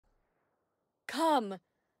Come,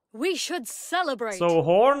 we should celebrate. So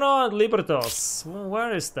Horna and Libertas. Well,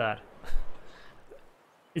 where is that?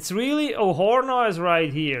 It's really... Oh, Horna is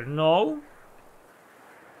right here. No.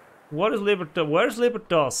 What is Libertas? Where's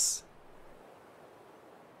Libertas?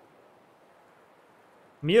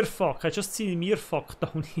 Mirfok. I just see Mirfok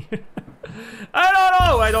down here. I don't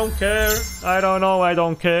know. I don't care. I don't know. I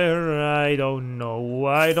don't care. I don't know.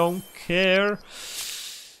 I don't care.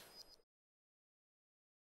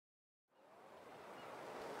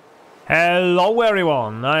 Hello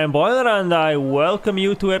everyone, I am Boiler and I welcome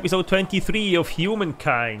you to episode 23 of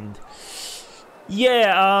Humankind.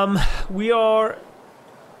 Yeah, we are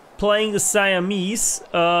playing the Siamese,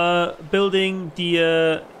 building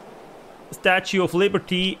the Statue of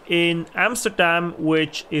Liberty in Amsterdam,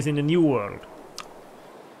 which is in the New World.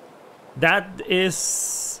 That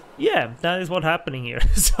is, yeah, that is what's happening here.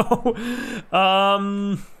 So,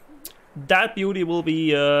 that beauty will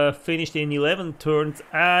be finished in 11 turns,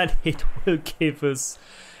 and it will give us,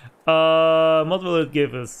 what will it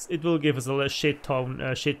give us? It will give us a shit ton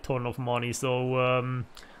of money. So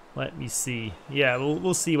let me see. Yeah,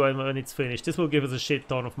 we'll see when it's finished. This will give us a shit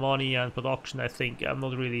ton of money and production. I think I'm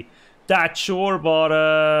not really that sure, but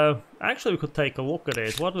actually we could take a look at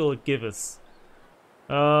it. What will it give us?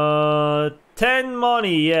 10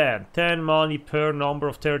 money, yeah, 10 money per number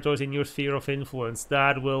of territories in your sphere of influence.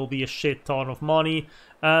 That will be a shit ton of money.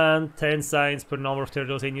 And 10 science per number of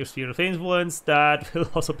territories in your sphere of influence. That will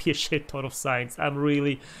also be a shit ton of science. I'm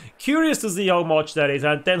really curious to see how much that is.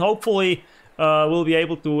 And then hopefully we'll be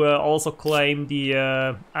able to also claim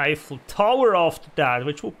the Eiffel Tower after that,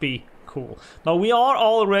 which would be cool. Now we are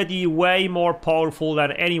already way more powerful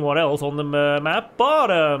than anyone else on the map,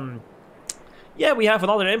 but yeah, we have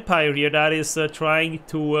another empire here that is trying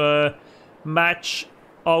to match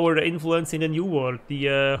our influence in the New World.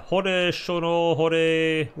 The Hode, Shono,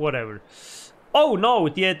 Hode, whatever. Oh no,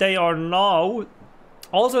 they are now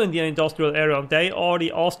also in the industrial area. They are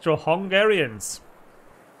the Austro-Hungarians.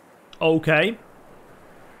 Okay.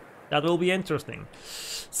 That will be interesting.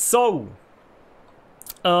 So,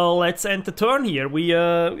 let's end the turn here. We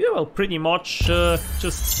will pretty much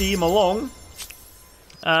just steam along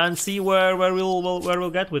and see where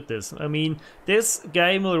we'll get with this. I mean, this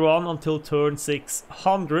game will run until turn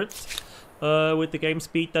 600 with the game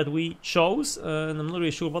speed that we chose, and I'm not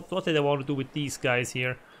really sure what did I want to do with these guys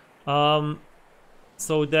here.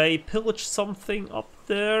 So they pillaged something up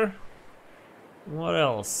there. What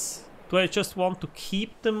else? Do I just want to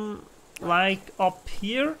keep them like up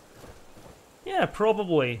here? Yeah,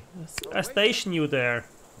 probably. I station you there.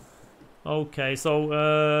 Okay, so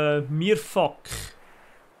Mirfok.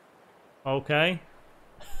 Okay.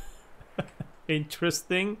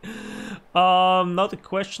 Interesting. Now the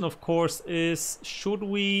question, of course, is should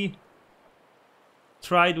we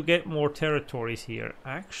try to get more territories here?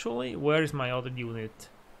 Actually, where is my other unit?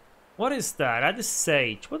 What is that? That is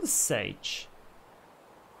Sage. What is Sage?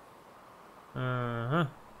 That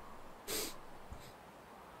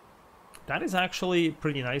is actually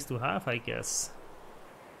pretty nice to have, I guess.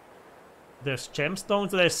 There's gemstones.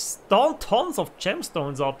 There's tons of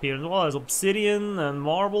gemstones up here as well as obsidian and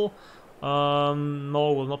marble.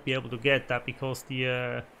 No, we'll not be able to get that because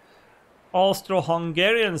the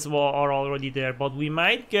Austro-Hungarians are already there. But we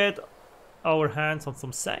might get our hands on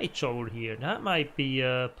some sage over here. That might be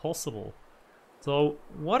possible. So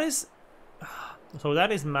what is? So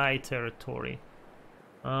that is my territory.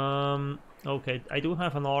 Okay, I do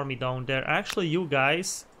have an army down there. Actually, you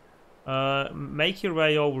guys. Make your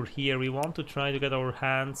way over here. We want to try to get our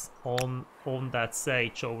hands on that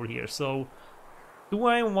sage over here. So, do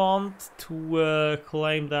I want to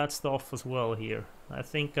claim that stuff as well here? I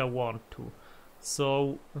think I want to.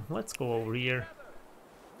 So, let's go over here.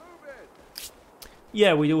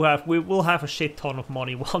 Yeah, we will have a shit ton of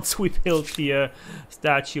money once we build the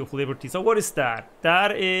Statue of Liberty. So, what is that?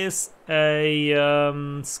 That is a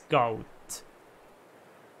scout.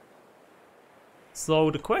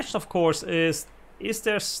 So the question, of course, is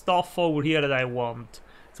there stuff over here that I want?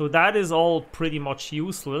 So that is all pretty much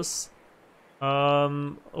useless.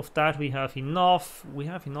 Of that we have enough. We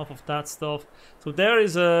have enough of that stuff. So there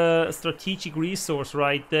is a strategic resource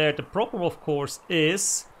right there. The problem, of course,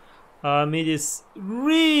 is it is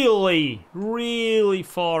really, really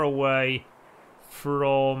far away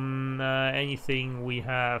from anything we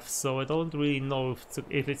have. So I don't really know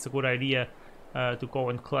if it's a good idea to go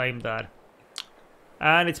and claim that.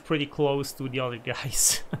 And it's pretty close to the other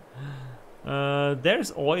guys.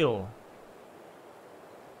 There's oil.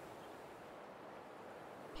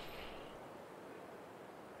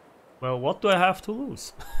 Well, what do I have to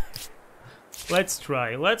lose? Let's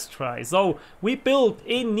try. So, we built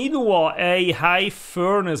in Ninua a high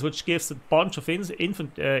furnace, which gives a bunch of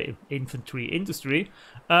industry,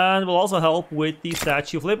 and will also help with the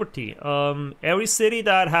Statue of Liberty. Every city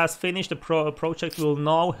that has finished the project will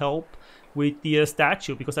now help with the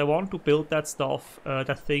statue, because I want to build that stuff,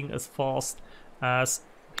 that thing, as fast as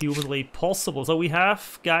humanly possible. So we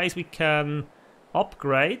have guys we can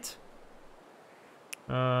upgrade.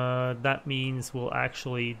 That means we'll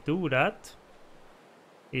actually do that.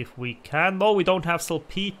 If we can. No, we don't have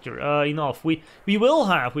saltpeter enough. We will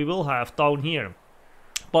have down here.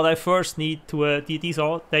 But I first need to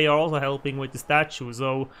they are also helping with the statue,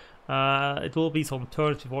 so it will be some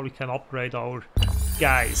turns before we can upgrade our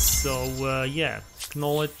guys. So yeah,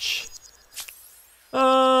 acknowledge.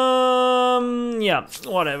 Yeah,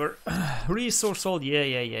 whatever. Resource hold,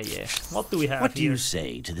 yeah. What do we have What do here? you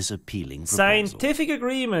say to this appealing proposal? Scientific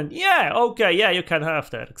agreement. Yeah, okay, yeah, you can have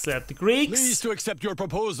that. Except the Greeks. Pleased to accept your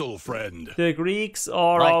proposal, friend. The Greeks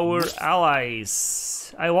are our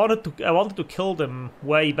allies. I wanted to kill them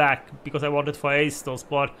way back because I wanted Phaestos,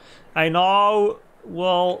 but I now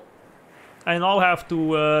have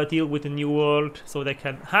to deal with the New World so they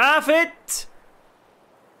can have it.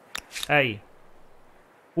 Hey.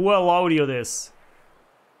 Who allowed you this?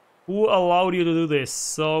 Who allowed you to do this?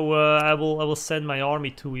 So I will send my army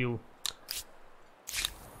to you.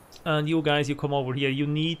 And you guys, you come over here. You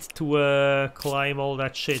need to climb all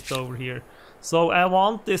that shit over here. So I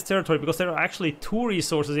want this territory because there are actually 2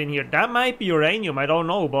 resources in here. That might be uranium, I don't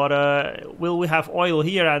know. But will we have oil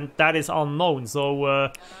here? And that is unknown. So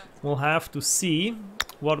we'll have to see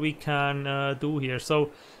what we can do here.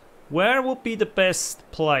 So where would be the best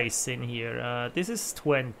place in here? This is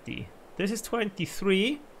 20. This is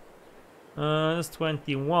 23. This is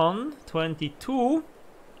 21. 22.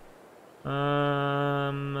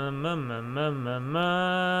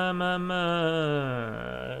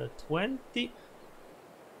 20.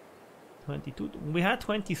 22. We had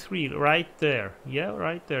 23 right there. Yeah,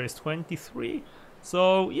 right there is 23.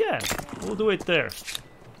 So yeah, we'll do it there.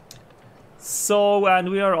 So, and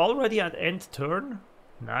we are already at end turn.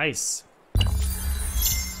 Nice.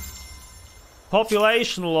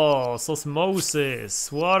 Population loss,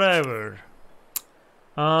 osmosis, whatever.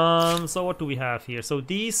 So what do we have here? So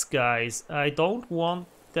these guys, I don't want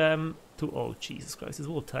them to... Oh, Jesus Christ, this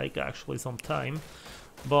will take actually some time.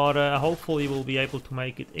 But hopefully we'll be able to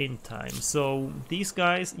make it in time. So these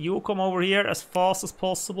guys, you come over here as fast as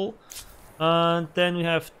possible. And then we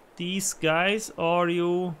have these guys. Are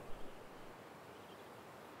you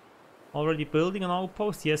already building an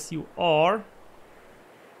outpost? Yes, you are.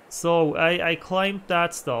 So I claimed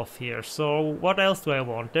that stuff here. So what else do I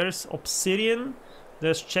want? There's obsidian.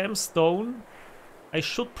 There's gemstone. I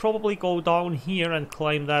should probably go down here and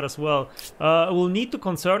claim that as well. We'll need to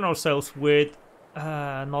concern ourselves with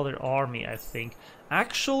another army, I think.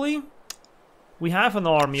 Actually, we have an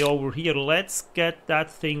army over here. Let's get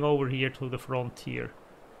that thing over here to the frontier.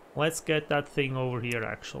 Let's get that thing over here,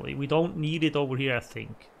 actually. We don't need it over here, I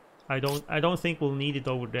think. I don't think we'll need it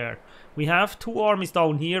over there. We have 2 armies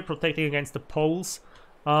down here protecting against the poles.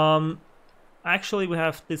 Actually, we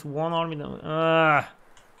have this one army now.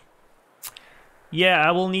 Yeah,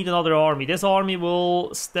 I will need another army. This army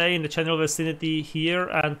will stay in the general vicinity here,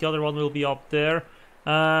 and the other one will be up there.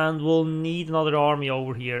 And we'll need another army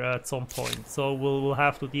over here at some point. So we'll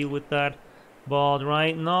have to deal with that. But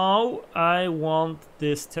right now, I want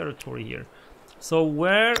this territory here. So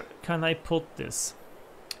where can I put this?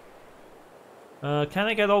 Can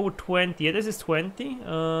I get over 20? Yeah, this is 20.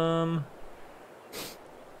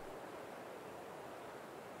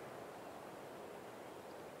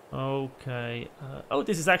 Okay. Oh,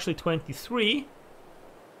 this is actually 23.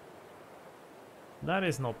 That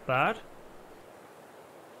is not bad.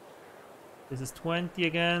 This is 20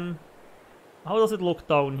 again. How does it look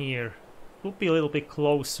down here? Could be a little bit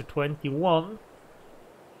closer. 21.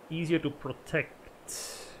 Easier to protect.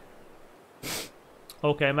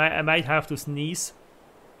 Okay, I might have to sneeze.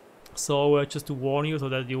 So just to warn you so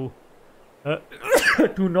that you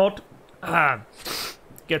do not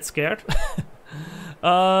get scared.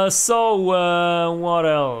 So what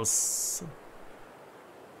else?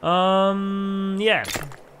 Yeah,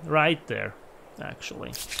 right there,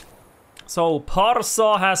 actually. So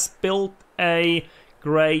Parsa has built a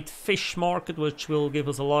great fish market, which will give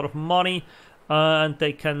us a lot of money. And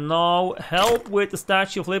they can now help with the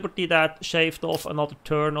Statue of Liberty that shaved off another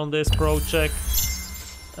turn on this project.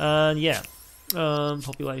 And yeah,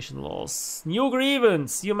 population loss. New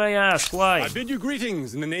grievance, you may ask, why? I bid you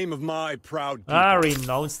greetings in the name of my proud people. I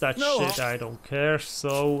renounced that shit, I don't care.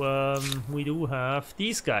 So, we do have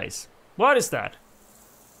these guys. What is that?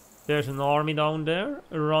 There's an army down there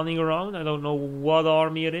running around. I don't know what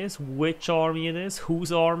army it is, which army it is,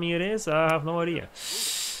 whose army it is. I have no idea.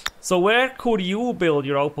 So where could you build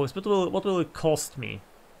your outpost? What will it cost me?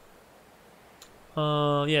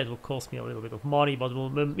 Yeah, it will cost me a little bit of money, but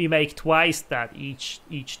we make twice that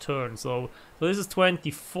each turn. So this is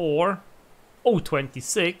 24. Oh,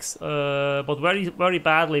 26. But very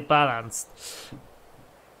badly balanced.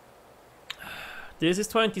 This is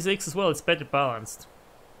 26 as well. It's better balanced.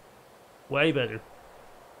 Way better.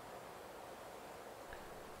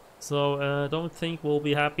 So don't think we'll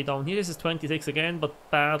be happy down here. This is 26 again, but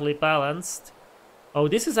badly balanced. Oh,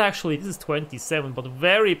 this is 27, but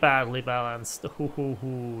very badly balanced.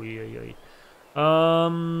 28,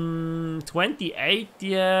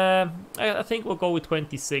 yeah. I think we'll go with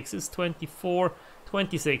 26. It's 24,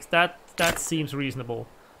 26. That seems reasonable.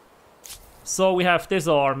 So we have this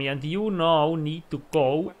army, and you now need to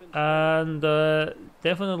go and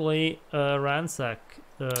definitely ransack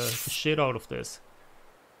the shit out of this.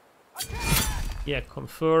 Yeah,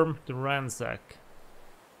 confirm the ransack.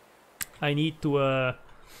 I need to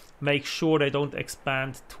make sure they don't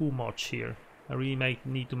expand too much here. I really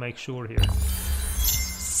need to make sure here.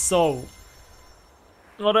 So,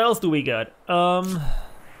 what else do we got?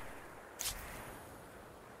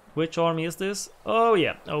 Which army is this? Oh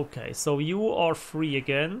yeah, okay. So you are free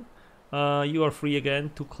again. You are free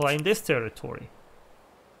again to claim this territory.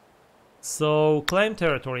 So, claim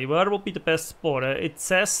territory. Where will be the best spot? It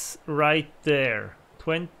says right there.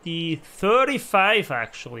 35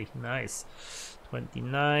 actually. Nice.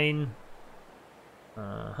 29.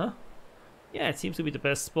 Yeah, it seems to be the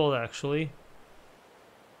best spot actually.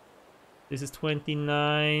 This is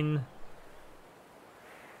 29.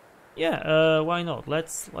 Yeah, why not?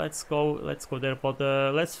 Let's go there, but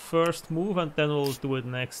let's first move and then we'll do it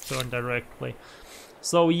next turn directly.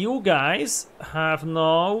 So you guys have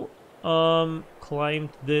now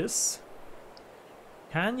claimed this.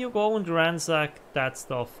 Can you go and ransack that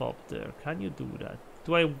stuff up there? Can you do that?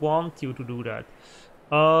 Do I want you to do that?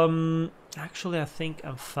 Actually I think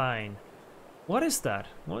I'm fine. What is that?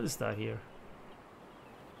 What is that here?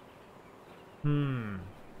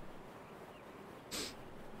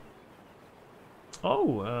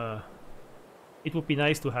 Oh, it would be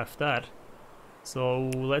nice to have that. So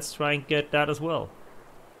let's try and get that as well.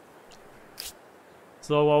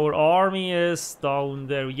 So our army is down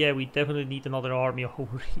there. Yeah, we definitely need another army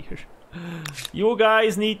over here. You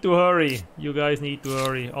guys need to hurry. You guys need to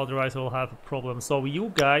hurry. Otherwise we'll have a problem. So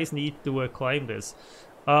you guys need to climb this.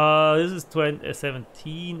 This is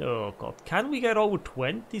 17. Oh god. Can we get over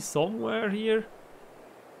 20 somewhere here?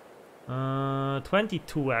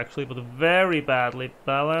 22 actually, but very badly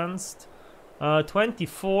balanced.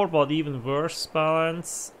 24, but even worse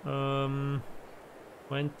balance.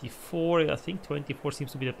 24, I think 24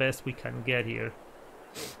 seems to be the best we can get here.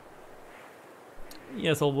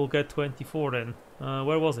 Yes, so we'll get 24 then.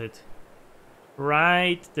 Where was it?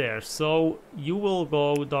 Right there. So you will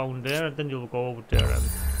go down there and then you'll go over there and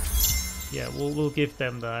yeah, we'll give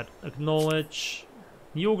them that. Acknowledge.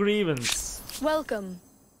 New grievance. Welcome.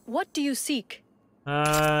 What do you seek?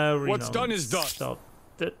 What's done is done. Stop.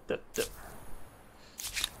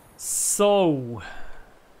 So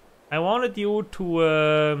I wanted you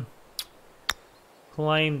to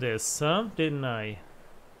claim this, huh? Didn't I?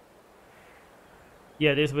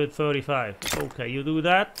 Yeah, this with 35. Okay, you do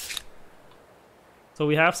that. So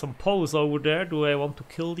we have some poles over there. Do I want to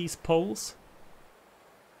kill these poles?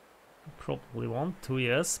 Probably want to,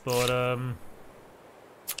 yes, but I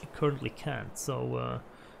currently can't. So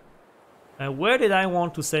where did I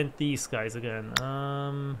want to send these guys again?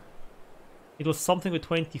 It was something with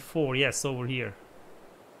 24. Yes, over here.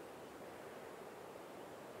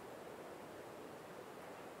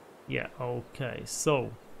 Yeah, okay,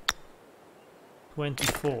 so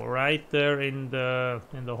 24 right there in the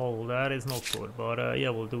hole. That is not good, but yeah,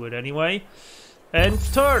 we'll do it anyway. And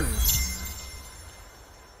turn.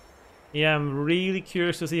 Yeah, I'm really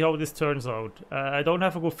curious to see how this turns out. I don't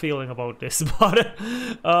have a good feeling about this, but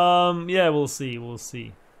yeah, we'll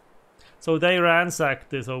see. So they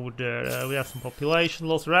ransacked this over there. We have some population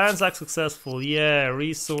loss. Ransack successful. Yeah,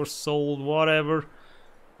 resource sold, whatever.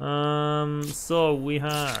 So we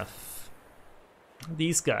have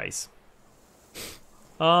these guys.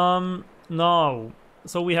 No.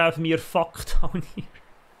 So we have mere fuck down here.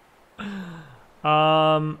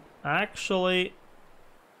 Actually,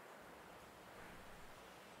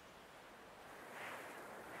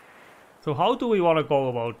 so how do we want to go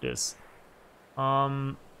about this? I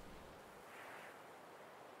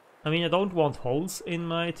mean, I don't want holes in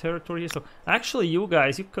my territory, so actually you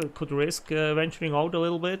guys, you could risk venturing out a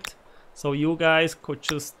little bit. So you guys could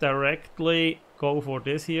just directly go for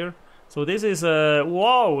this here. So this is a,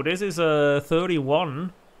 whoa, this is a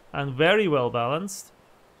 31 and very well balanced.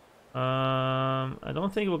 I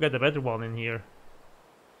don't think we'll get a better one in here.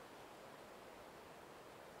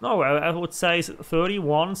 No, I would say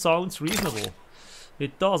 31 sounds reasonable.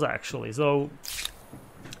 It does actually. So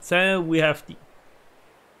we have the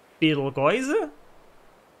Betelgeuse.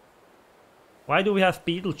 Why do we have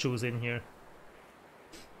Beetlejuice in here?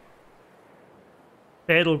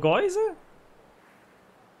 Betelgeuse?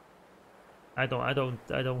 I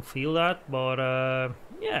don't feel that, but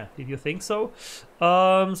yeah, if you think so.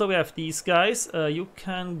 So we have these guys. You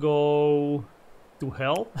can go to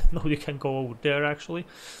hell. No, you can go over there actually.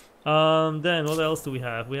 Then what else do we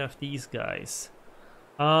have? We have these guys.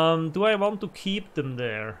 Do I want to keep them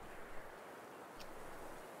there?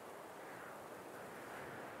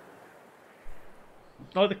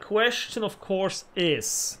 Now the question, of course,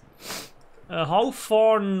 is how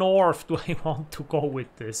far north do I want to go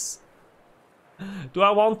with this? Do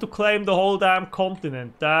I want to claim the whole damn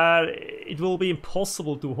continent? That it will be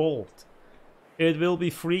impossible to hold. It will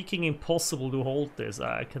be freaking impossible to hold this,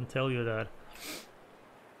 I can tell you that.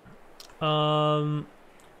 I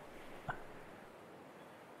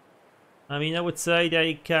mean, I would say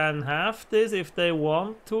they can have this if they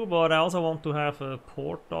want to, but I also want to have a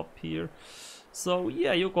port up here. So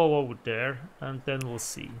yeah, you go over there and then we'll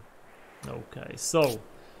see. Okay, so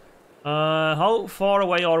how far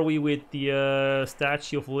away are we with the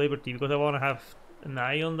Statue of Liberty? Because I want to have an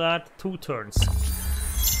eye on that. 2 turns.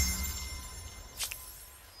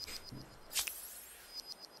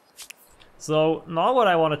 So now what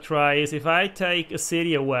I want to try is if I take a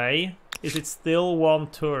city away, is it still 1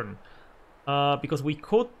 turn? Because we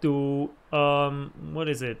could do what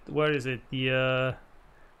is it? Where is it? The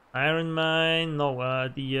Iron Mine? No,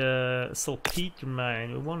 the Saltpeter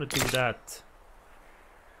Mine. We want to do that.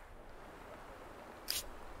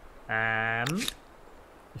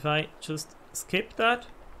 If I just skip that.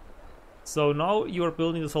 So now you're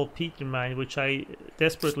building the Saltpeter Mine, which I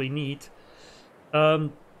desperately need.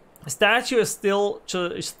 Statue is still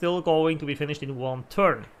going to be finished in 1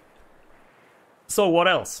 turn. So what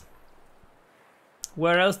else?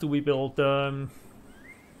 Where else do we build? Are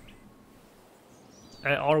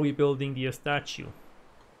we building the statue?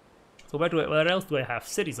 So where else do I have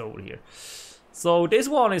cities over here? So this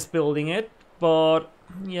one is building it, but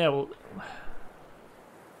yeah. Well,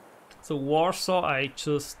 so Warsaw, I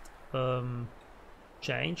just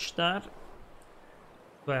changed that.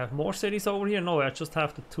 Do I have more cities over here? No, I just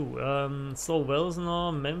have the 2. So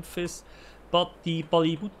Velzna, Memphis, but the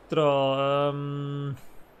Balibutra.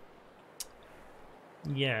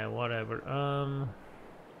 Yeah, whatever.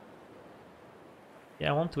 Yeah,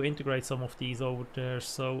 I want to integrate some of these over there,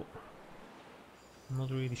 so I'm not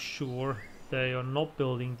really sure. They are not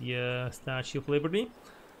building the Statue of Liberty.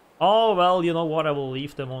 Oh well, you know what? I will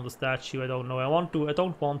leave them on the statue. I don't know. I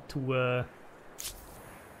don't want to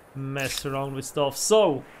mess around with stuff.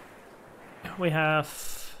 So we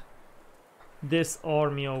have this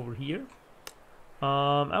army over here.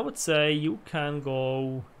 I would say you can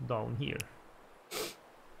go down here.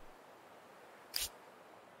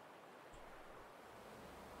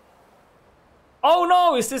 Oh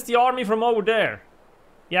no! Is this the army from over there?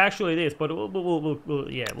 Yeah, actually it is, but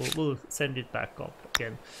we'll send it back up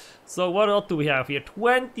again. So what else do we have here?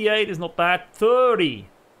 28 is not bad. 30.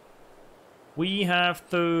 We have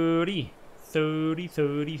 30. 30.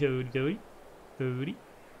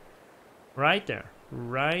 Right there.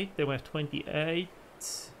 Right there we have 28.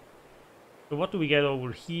 So what do we get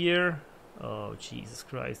over here? Oh, Jesus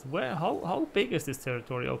Christ. Where? How big is this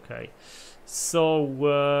territory? Okay. So,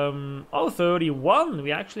 oh, 31.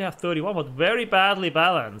 We actually have 31, but very badly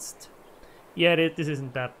balanced. Yeah, this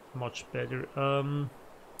isn't that much better. And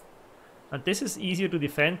this is easier to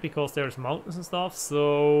defend because there's mountains and stuff,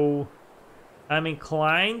 so I'm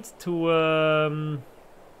inclined to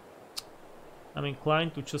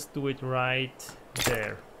just do it right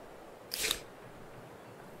there.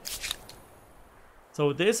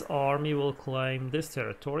 So this army will claim this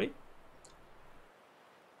territory.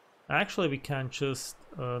 Actually, we can't just...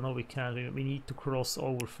 no, we can't. We need to cross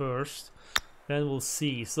over first. Then we'll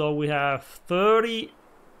see. So we have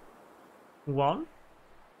 31.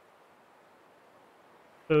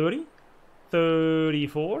 30.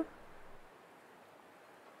 34.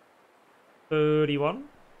 31.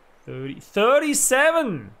 30.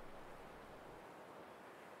 37!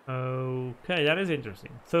 Okay, that is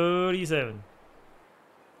interesting. 37.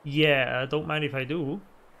 Yeah, don't mind if I do.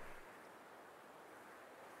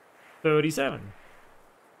 37.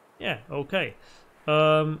 Yeah, okay.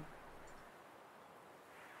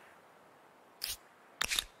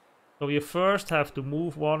 So you first have to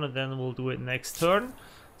move one and then we'll do it next turn.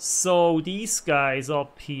 So these guys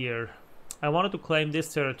up here, I wanted to claim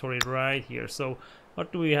this territory right here. So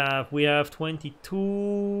what do we have? We have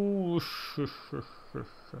 22.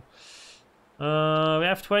 We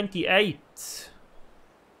have 28.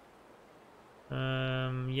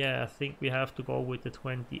 Yeah, I think we have to go with the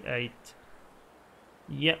 28.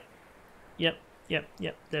 Yep,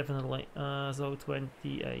 definitely. So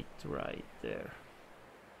 28 right there.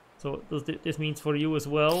 So does this means for you as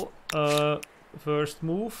well? First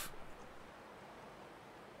move.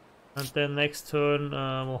 And then next turn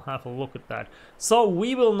we'll have a look at that. So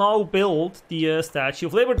we will now build the Statue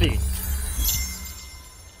of Liberty.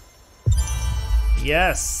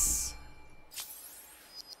 Yes.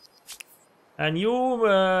 A new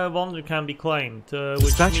wonder can be claimed. The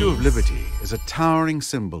Statue of Liberty is a towering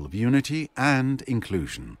symbol of unity and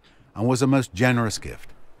inclusion, and was a most generous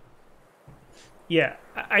gift. Yeah,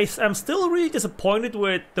 I'm still really disappointed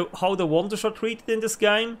with how the wonders are treated in this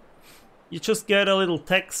game. You just get a little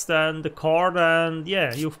text and the card, and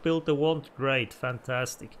yeah, you've built a wonder. Great,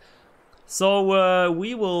 fantastic. So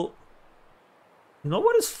we will... You know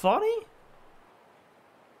what is funny?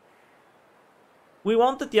 We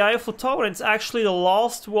wanted the Eiffel Tower, and it's actually the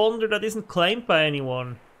last wonder that isn't claimed by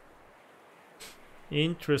anyone.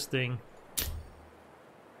 Interesting.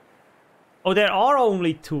 Oh, there are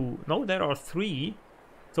only 2. No, there are 3.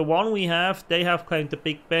 So one we have, they have claimed the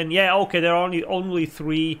Big Ben. Yeah, okay, there are only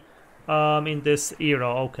 3 in this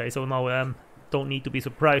era. Okay, so now don't need to be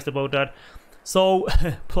surprised about that. So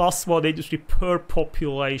 +1 industry per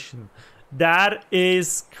population. That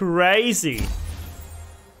is crazy.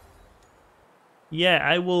 Yeah,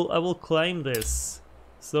 I will claim this.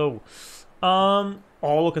 So, oh,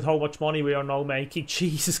 look at how much money we are now making.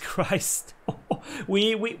 Jesus Christ.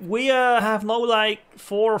 we have now like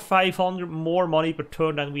 400 or 500 more money per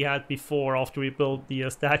turn than we had before after we built the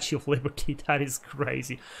Statue of Liberty. That is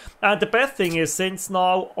crazy. And the best thing is, since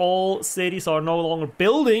now all cities are no longer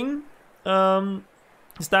building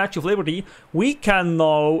Statue of Liberty, we can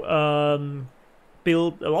now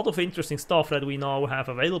build a lot of interesting stuff that we now have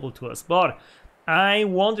available to us. But I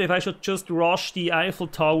wonder if I should just rush the Eiffel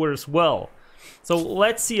Tower as well. So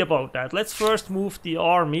let's see about that. Let's first move the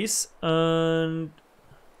armies and...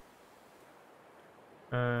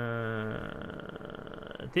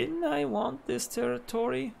 didn't I want this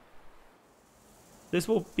territory? This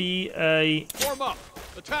will be a... Form up!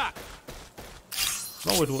 Attack!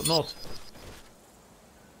 No, it would not.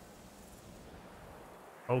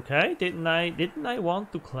 Okay, didn't I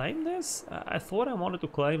want to claim this? I thought I wanted to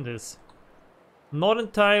claim this. Not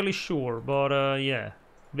entirely sure, but yeah.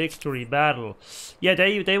 Victory, battle. Yeah,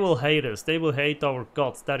 they will hate us. They will hate our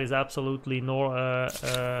guts. That is absolutely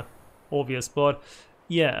obvious. But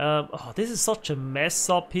yeah, oh, this is such a mess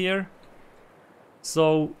up here.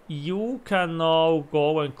 So you can now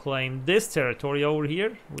go and claim this territory over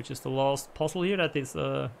here, which is the last puzzle here that is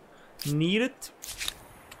needed.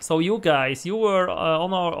 So you guys, you were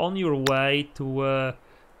on your way to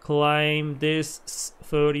claim this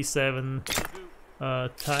 37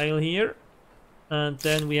 tile here. And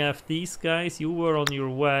then we have these guys. You were on your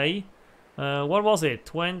way. What was it?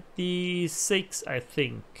 26, I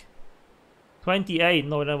think. 28.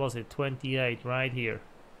 No, that was it. 28 right here.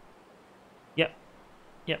 Yep.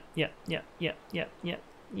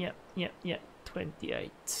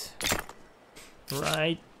 28.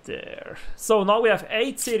 Right there. So now we have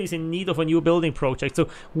 8 cities in need of a new building project. So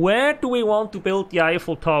where do we want to build the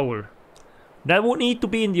Eiffel Tower? That would need to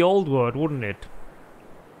be in the old world, wouldn't it?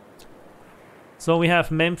 So we have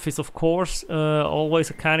Memphis, of course, always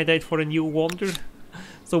a candidate for a new wonder.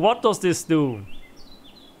 So what does this do?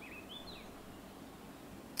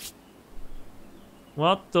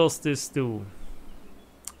 What does this do?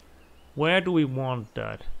 Where do we want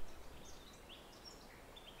that?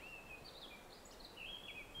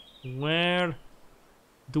 Where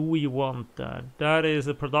do we want that? That is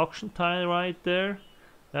a production tile right there.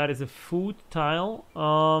 That is a food tile.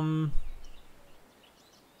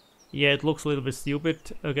 Yeah, it looks a little bit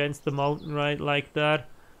stupid against the mountain, right, like that.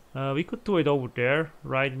 We could do it over there,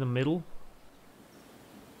 right in the middle.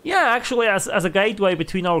 Yeah, actually, as a gateway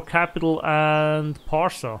between our capital and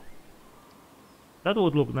Parsa. That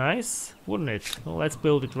would look nice, wouldn't it? Well, let's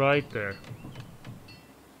build it right there.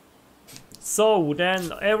 So,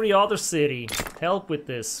 then, every other city, help with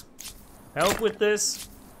this. Help with this.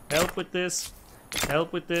 Help with this.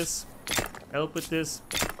 Help with this. Help with this.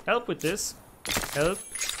 Help with this. Help.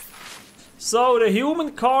 So, the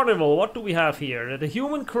human carnival, what do we have here? The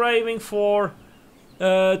human craving for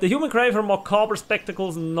The human craving for macabre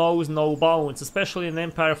spectacles knows no bounds, especially in an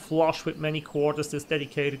empire flush with many quarters that's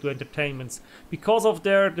dedicated to entertainments. Because of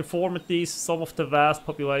their deformities, some of the vast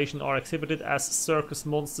population are exhibited as circus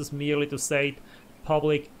monsters merely to sate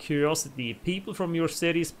public curiosity. People from your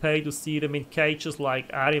cities pay to see them in cages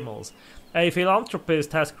like animals. A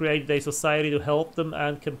philanthropist has created a society to help them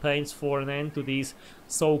and campaigns for an end to these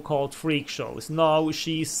so-called freak shows. Now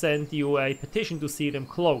she sent you a petition to see them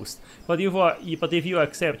closed. But if you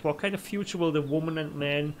accept, what kind of future will the women and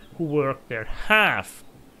men who work there have?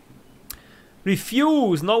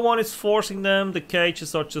 Refuse! No one is forcing them. The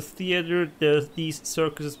cages are just theater. These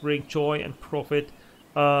circuses bring joy and profit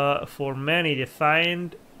for many. They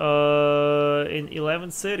find in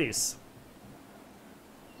 11 cities.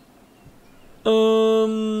 No,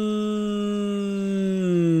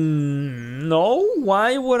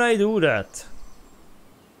 why would I do that?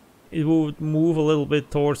 It would move a little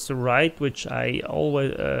bit towards the right, which I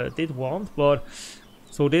always did want, but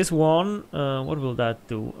so this one, what will that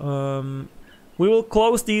do? We will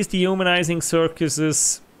close these dehumanizing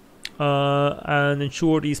circuses and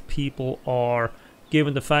ensure these people are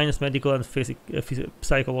given the finest medical and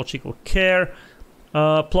psychological care.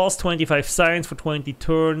 Plus 25 science for 20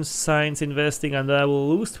 turns, science investing, and I will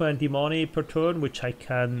lose 20 money per turn, which I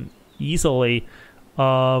can easily,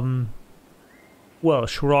 well,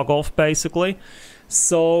 shrug off basically.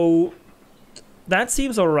 So that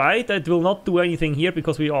seems alright. It will not do anything here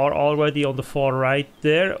because we are already on the far right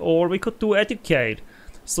there, or we could do educate.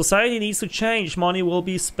 Society needs to change. Money will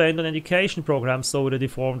be spent on education programs so the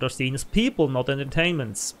deformed are seen as people, not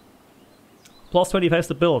entertainments. Plus 25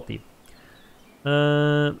 stability.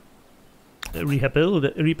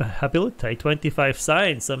 Rehabilitate 25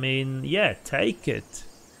 science. I mean, yeah, take it.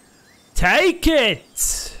 Take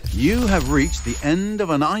it! You have reached the end of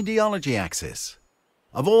an ideology axis.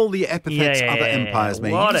 Of all the epithets other empires may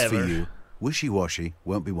use for you, wishy-washy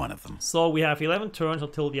won't be one of them. So we have 11 turns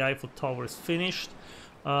until the Eiffel Tower is finished.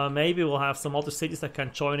 Maybe we'll have some other cities that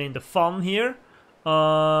can join in the fun here.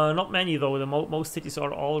 Not many though. Most cities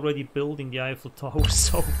are already building the Eiffel Tower,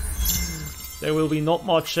 so there will be not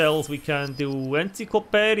much else we can do.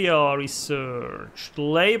 Encyclopedia research,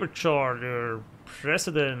 labor charter,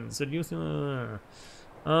 precedents,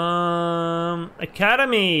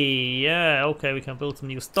 academy. Yeah, okay, we can build some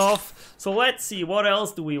new stuff. So let's see, what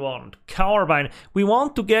else do we want? Carbine. We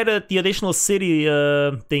want to get the additional city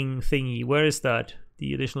thingy. Where is that?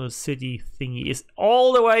 The additional city thingy is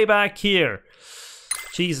all the way back here.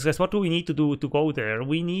 Jesus Christ, what do we need to do to go there?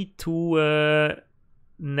 We need to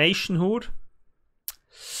nationhood.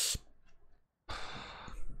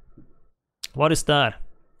 What is that?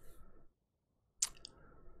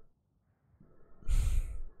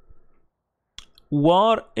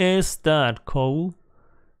 What is that, Cole?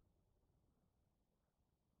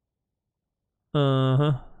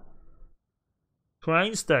 Train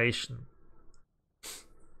station.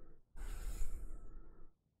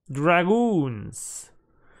 Dragoons.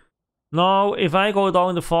 Now, if I go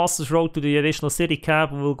down the fastest road to the additional city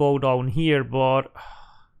cap, we'll go down here, but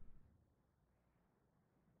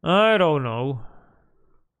I don't know.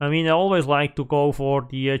 I mean, I always like to go for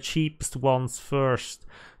the cheapest ones first.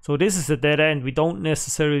 So this is a dead end. We don't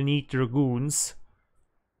necessarily need dragoons.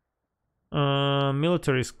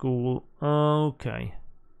 Military school. Okay.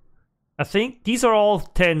 I think these are all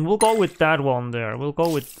 10. We'll go with that one there. We'll go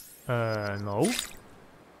with... no.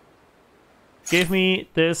 Give me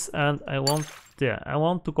this, and I want... Yeah, I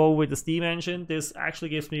want to go with the steam engine. This actually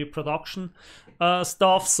gives me production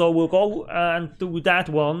stuff. So we'll go and do that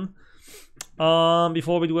one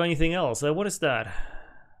before we do anything else. What is that?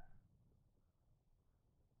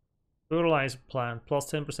 Fertilizer plant,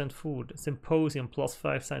 plus 10% food. Symposium, plus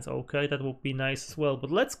 5 science. Okay, that would be nice as well.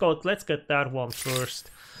 But let's get that one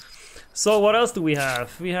first. So what else do we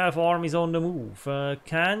have? We have armies on the move.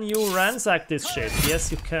 Can you ransack this shit?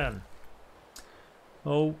 Yes, you can.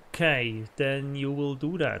 Okay, then you will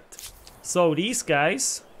do that. So these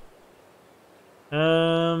guys...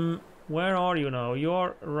 where are you now?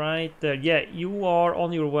 You're right there. Yeah, you are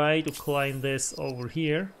on your way to climb this over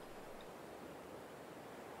here.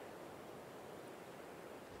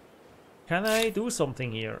 Can I do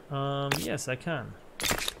something here? Yes, I can.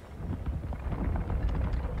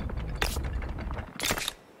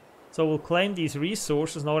 So we'll claim these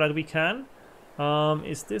resources now that we can.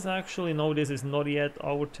 Is this actually... No, this is not yet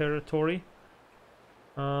our territory.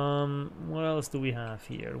 What else do we have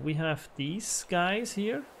here? We have these guys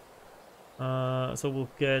here. So we'll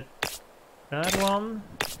get that one.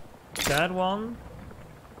 That one.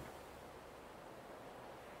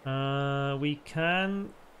 We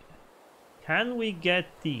can... Can we get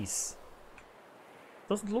these?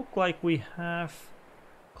 doesn't look like we have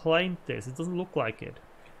claimed this. It doesn't look like it.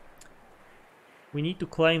 We need to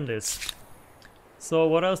claim this. So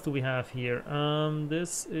what else do we have here?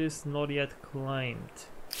 This is not yet claimed.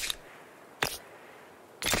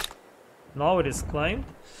 Now it is claimed.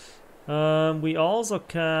 We also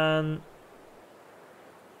can...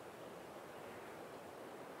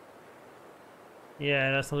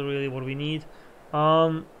 Yeah, that's not really what we need.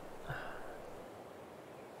 So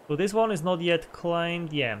this one is not yet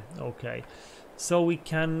claimed. Yeah, okay. So we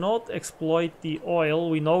cannot exploit the oil.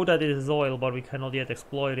 We know that it is oil, but we cannot yet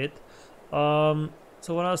exploit it. So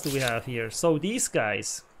what else do we have here? So these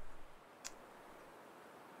guys.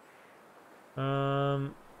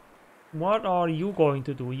 What are you going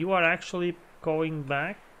to do? You are actually going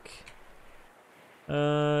back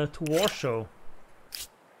to Warsaw.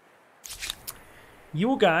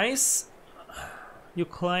 You guys, you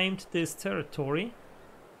claimed this territory.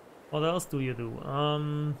 What else do you do?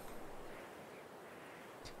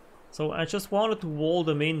 So I just wanted to wall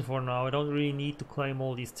them in for now. I don't really need to claim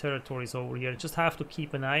all these territories over here. I just have to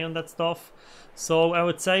keep an eye on that stuff. So I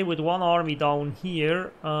would say with one army down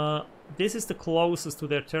here, this is the closest to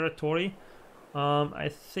their territory. I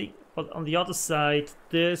think, but on the other side,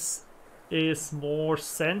 this is more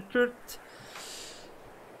centered.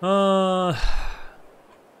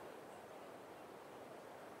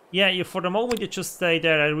 Yeah, for the moment you just stay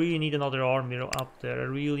there. I really need another army up there. I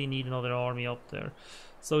really need another army up there.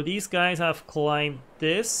 So these guys have climbed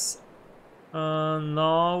this.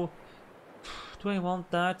 Now, do I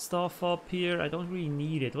want that stuff up here? I don't really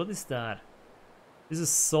need it. What is that? This is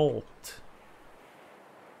salt.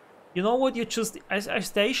 You know what? I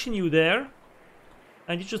station you there,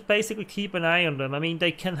 and you just basically keep an eye on them. I mean,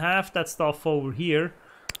 they can have that stuff over here.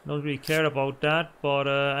 Don't really care about that, but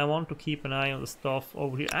I want to keep an eye on the stuff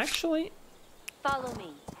over here. Actually, follow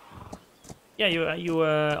me. Yeah, you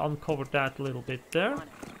uncovered that a little bit there,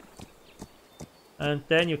 and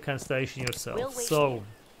then you can station yourself. So,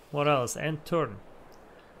 what else? End turn.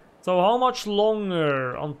 So, how much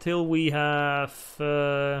longer until we have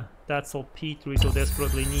that saltpeter we so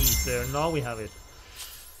desperately need there? Now we have it.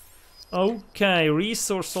 Okay,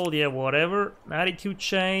 resource sold. Yeah, whatever. Attitude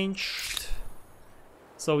changed.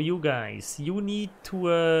 So you guys, you need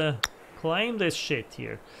to claim this shit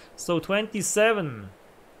here. So 27,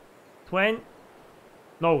 20,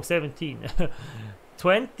 no 17,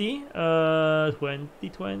 20,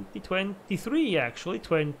 23 actually,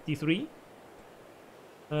 23,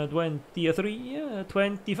 23,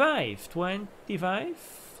 25,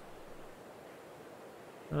 25.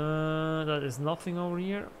 That is nothing over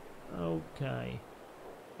here. Okay.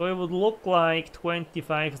 So it would look like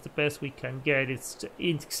 25 is the best we can get. It's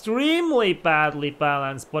extremely badly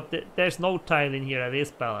balanced, but there's no tile in here that is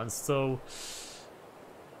balanced. So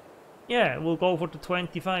yeah, we'll go for the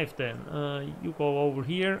 25 then. You go over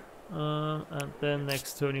here, and then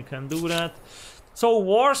next turn you can do that. So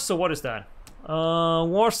Warsaw, what is that?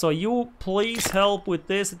 Warsaw, you please help with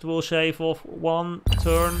this. It will shave off one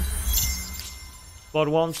turn. But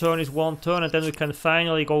one turn is one turn, and then we can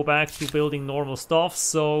finally go back to building normal stuff.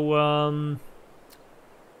 So,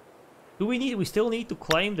 we still need to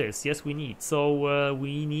claim this? Yes, we need. So,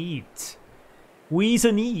 we need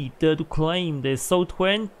to claim this. So,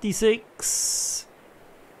 26.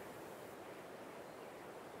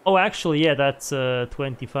 Oh, actually, yeah, that's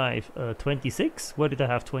 25. 26? Where did I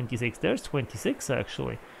have 26? There's 26,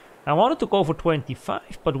 actually. I wanted to go for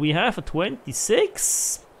 25, but we have a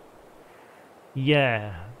 26.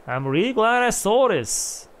 Yeah, I'm really glad I saw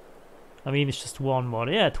this. I mean, it's just one more.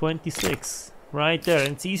 Yeah, 26. Right there.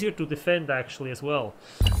 And it's easier to defend, actually, as well.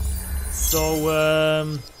 So,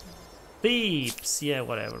 Thebes. Yeah,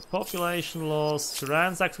 whatever. Population loss.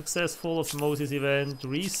 Ransack successful. Osmosis event.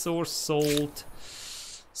 Resource sold.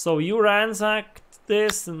 So, you ransacked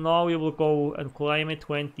this. And now we will go and claim it.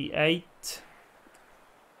 28.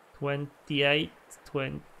 28.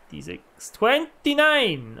 26,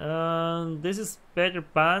 29. This is better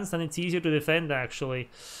balanced and it's easier to defend actually.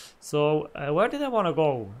 So where did I want to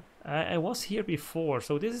go? I was here before.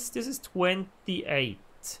 So this is 28.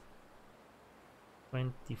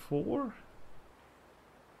 24.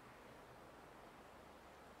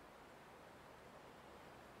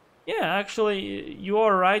 Yeah, actually you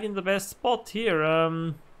are right in the best spot here.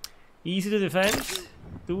 Easy to defend.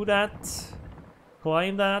 Do that.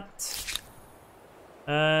 Climb that.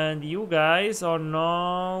 And you guys are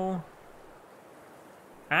now...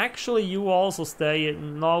 Actually, you also stay...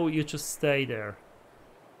 No, you just stay there.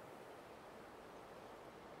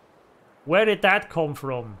 Where did that come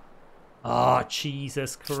from? Ah, oh,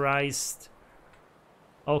 Jesus Christ.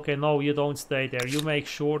 Okay, no, you don't stay there. You make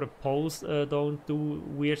sure the Poles don't do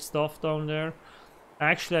weird stuff down there.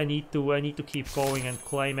 Actually, I need to keep going and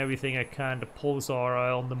claim everything I can. The Poles are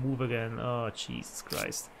on the move again. Oh, Jesus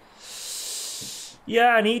Christ.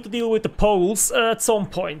 Yeah, I need to deal with the Poles at some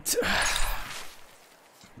point.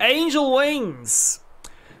 Angel Wings!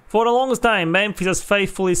 For the longest time, Memphis has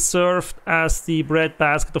faithfully served as the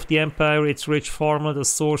breadbasket of the Empire, its rich farmland a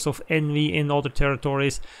source of envy in other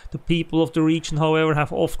territories. The people of the region, however,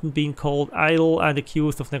 have often been called idle and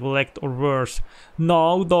accused of neglect or worse.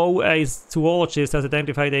 Now, though, a zoologist has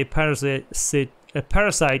identified a parasite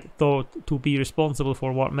thought to be responsible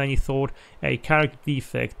for what many thought a character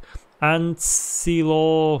defect,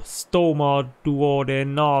 Ancylostoma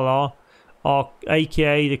duodenala,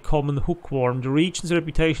 aka the common hookworm. The region's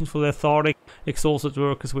reputation for lethargic, exhausted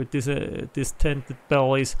workers with distended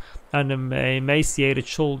bellies and emaciated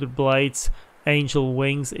shoulder blades, angel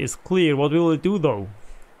wings, is clear. What will it do though?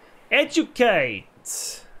 Educate!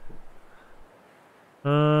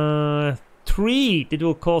 Treat! It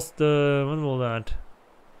will cost, when will that?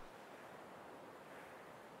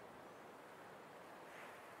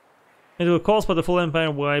 It will cost, but the full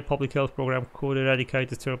empire-wide public health program could eradicate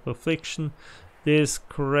this terrible affliction.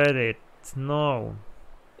 Discredit. No.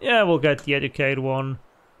 Yeah, we'll get the educate one.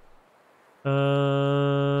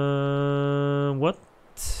 What?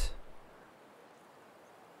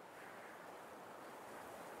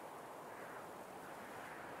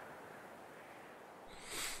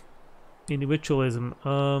 Individualism.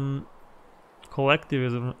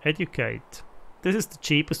 Collectivism. Educate. This is the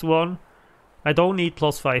cheapest one. I don't need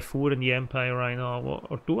 +5 food in the Empire right now,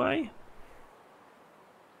 or do I?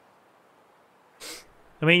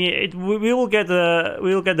 I mean, we will get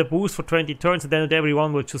a boost for 20 turns, and then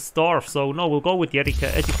everyone will just starve. So no, we'll go with the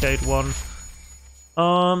educate one.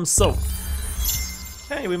 So,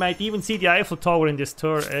 hey, we might even see the Eiffel Tower in this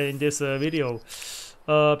video,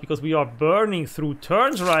 because we are burning through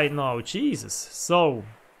turns right now. Jesus. So,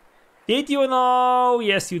 did you know?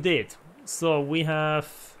 Yes, you did. So we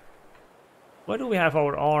have. Where do we have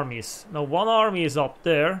our armies? Now, one army is up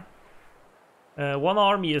there. One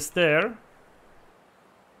army is there.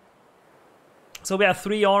 So we have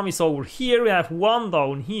 3 armies over here. We have one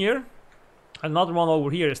down here. Another one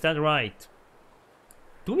over here. Is that right?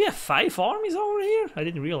 Do we have 5 armies over here? I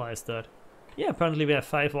didn't realize that. Yeah, apparently we have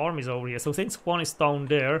 5 armies over here. So since one is down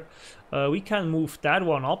there, we can move that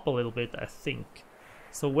one up a little bit, I think.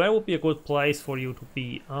 So where would be a good place for you to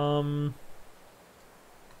be?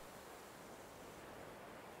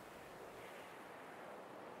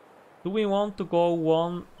 Do we want to go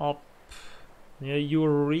one up? Yeah,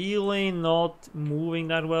 you're really not moving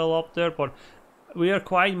that well up there, but we are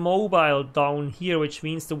quite mobile down here, which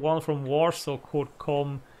means the one from Warsaw could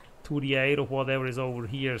come to the aid of whatever is over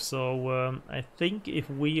here. So I think if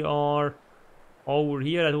we are over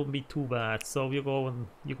here, that wouldn't be too bad. So you go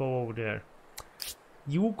over there.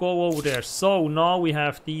 You go over there. So now we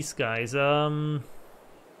have these guys.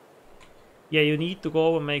 Yeah, you need to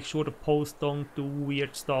go and make sure the posts don't do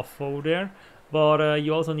weird stuff over there. But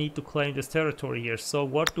you also need to claim this territory here. So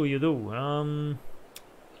what do you do?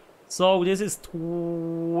 So this is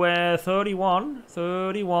 31.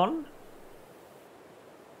 31.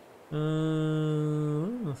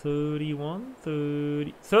 31.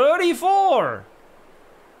 30. 34!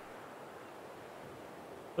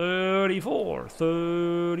 34.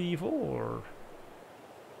 34.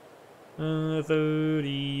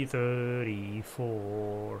 30,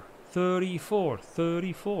 34, 34,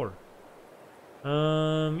 34.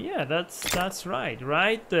 Yeah, that's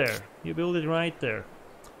right there. You build it right there.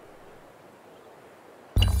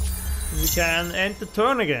 We can end the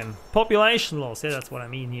turn again. Population loss, yeah, that's what I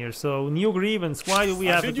mean here. So, new grievance. Why do we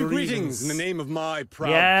have a grievance? Greetings in the name of my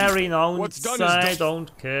proud yeah, renounce. What's done I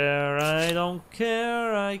don't care. I don't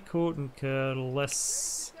care. I couldn't care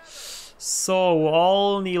less. So,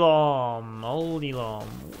 all Nilam.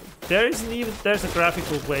 There's a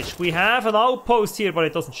graphical glitch. We have an outpost here, but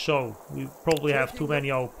it doesn't show. We probably have too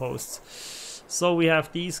many outposts. So we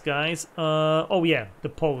have these guys. Oh yeah, the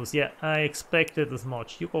Poles. Yeah, I expected as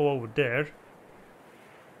much. You go over there.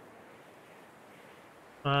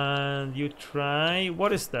 And you try...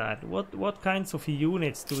 What is that? What kinds of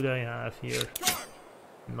units do they have here?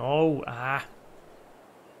 No,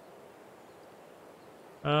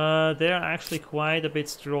 they're actually quite a bit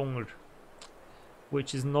stronger,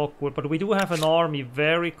 which is not good. But we do have an army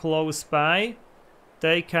very close by.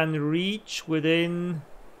 They can reach within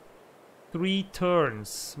 3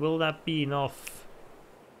 turns. Will that be enough?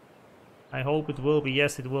 I hope it will be.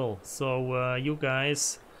 Yes, it will. So you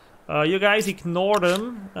guys You guys ignore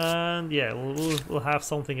them, and yeah, we'll have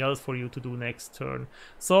something else for you to do next turn.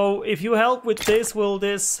 So if you help with this, will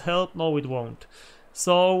this help? No, it won't.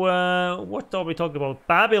 So what are we talking about?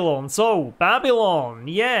 Babylon. So Babylon,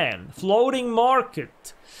 yeah, floating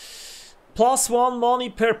market. +1 money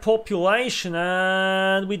per population,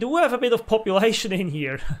 and we do have a bit of population in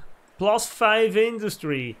here. +5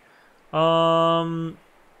 industry. +3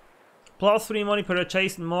 money per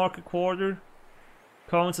adjacent market quarter.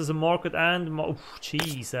 Counts as a market and oh,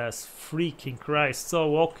 Jesus freaking Christ.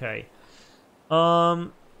 So okay.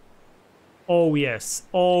 Oh yes.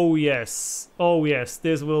 Oh yes. Oh yes.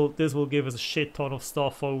 This will give us a shit ton of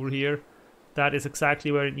stuff over here. That is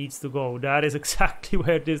exactly where it needs to go. That is exactly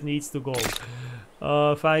where this needs to go.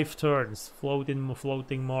 5 turns. Floating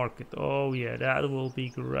market. Oh yeah, that will be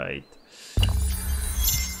great.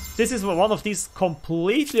 This is one of these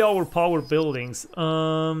completely overpowered buildings.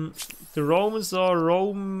 The Romans are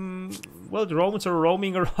the Romans are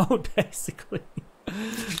roaming around basically.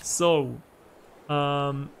 So,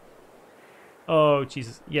 oh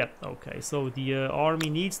Jesus, yeah, okay. So the army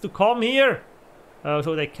needs to come here.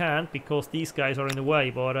 So they can't because these guys are in the way,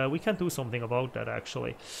 but we can do something about that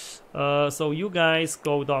actually. So you guys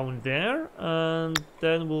go down there, and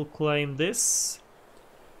then we'll claim this.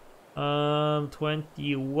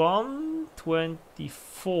 21,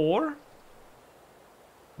 24.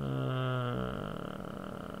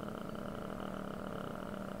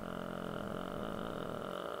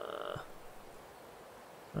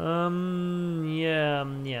 Yeah,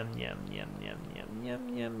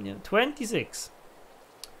 26.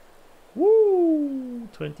 Woo,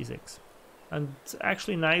 26. And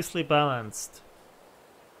actually nicely balanced.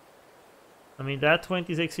 I mean, that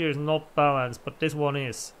 26 here is not balanced, but this one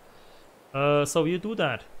is. So you do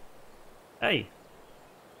that. Hey,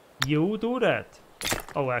 you do that.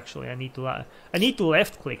 Oh, actually, I need to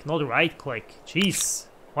left click, not right click. Jeez,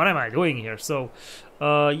 what am I doing here? So,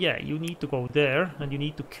 yeah, you need to go there and you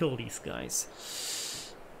need to kill these guys.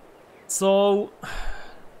 So,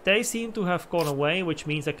 they seem to have gone away, which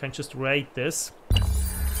means I can just raid this.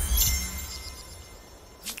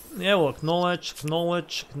 Yeah, well, acknowledge.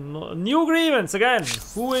 New grievance again.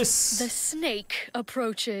 Who is... The snake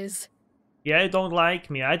approaches. Yeah, you don't like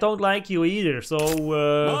me. I don't like you either, so...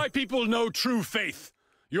 My people know true faith.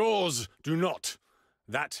 Yours do not.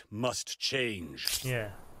 That must change.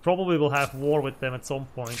 Yeah, probably will have war with them at some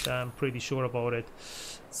point. I'm pretty sure about it.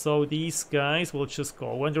 So these guys will just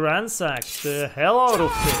go and ransack the hell out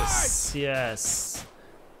of this. Yes.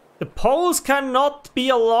 The Poles cannot be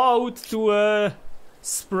allowed to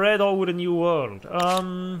spread over the new world.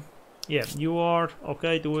 Yeah, you are,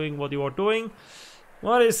 okay, doing what you are doing.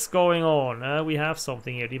 What is going on? We have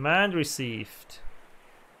something here. Demand received.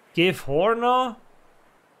 Give Horna.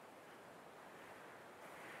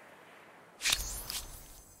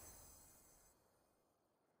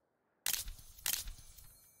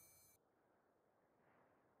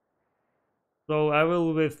 So I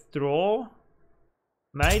will withdraw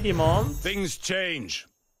my demand. Things change.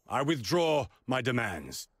 I withdraw my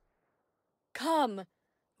demands. Come.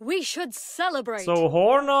 We should celebrate. So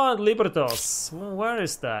Horna and Libertas. Where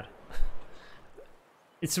is that?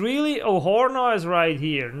 It's really... Oh, Horna is right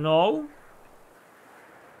here. No.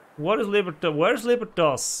 What is Libertas? Where's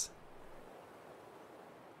Libertas?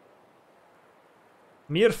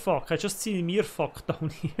 Mirfak. I just see Mirfak down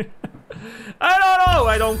here. I don't know.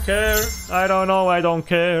 I don't care. I don't know. I don't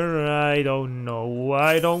care. I don't know.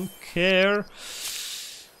 I don't care.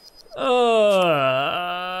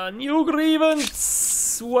 New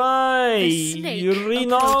grievance. Why?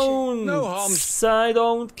 Renounce. No harm. I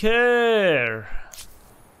don't care.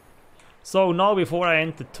 So now before I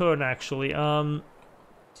end the turn actually,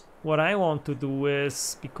 what I want to do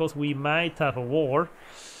is, because we might have a war,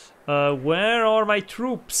 where are my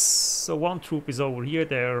troops? So one troop is over here,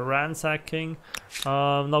 they're ransacking.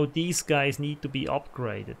 Now these guys need to be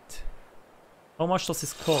upgraded. How much does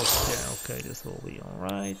this cost? Yeah, okay, this will be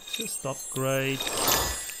alright. Just upgrade.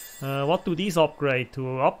 What do these upgrade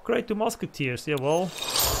to? Upgrade to musketeers, yeah, well.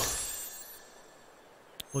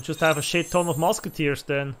 We'll just have a shit ton of musketeers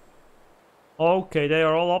then. Okay, they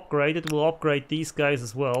are all upgraded. We'll upgrade these guys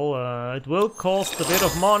as well. It will cost a bit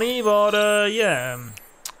of money, but yeah.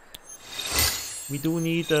 We do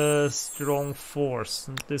need a strong force.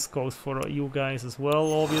 And this goes for you guys as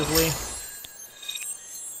well, obviously.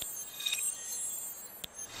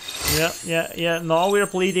 Yeah. Now we're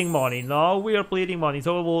bleeding money.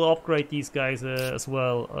 So we'll upgrade these guys as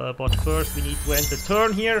well. But first we need to end the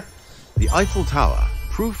turn here. The Eiffel Tower.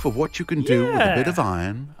 Proof of what you can do with a bit of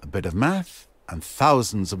iron, a bit of math, and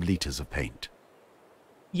thousands of litres of paint.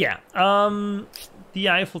 Yeah. the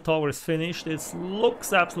Eiffel Tower is finished. It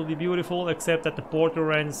looks absolutely beautiful, except that the border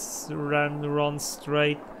runs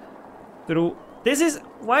straight through. This is...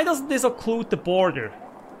 Why doesn't this occlude the border?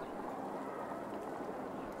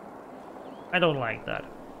 I don't like that.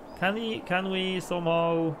 Can we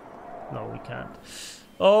somehow... No, we can't.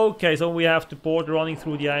 Okay, so we have the border running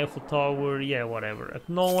through the Eiffel Tower. Yeah, whatever.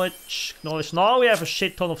 Acknowledge. Acknowledge. Now we have a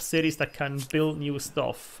shit ton of cities that can build new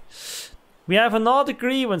stuff. We have another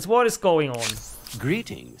grievance. What is going on?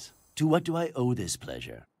 Greetings. To what do I owe this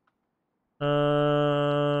pleasure?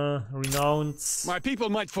 Renounce. My people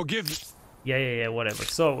might forgive me. Yeah, whatever.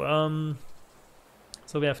 So,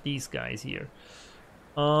 so we have these guys here.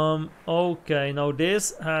 Okay, now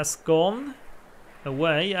this has gone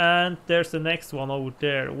away, and there's the next one over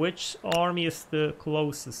there. Which army is the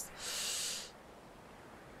closest?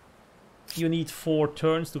 You need 4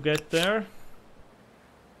 turns to get there.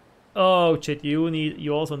 Oh shit,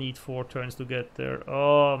 you also need 4 turns to get there.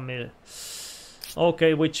 Oh man.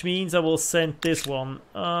 Okay, which means I will send this one.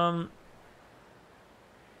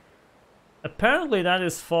 Apparently that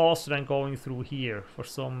is faster than going through here for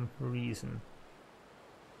some reason.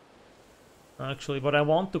 Actually, but I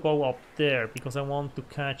want to go up there because I want to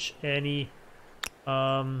catch any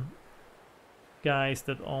guys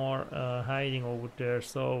that are hiding over there.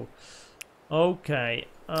 So okay,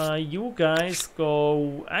 you guys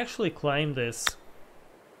go actually claim this.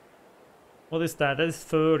 What is that? That is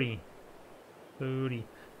 30. 30.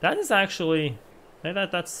 That is actually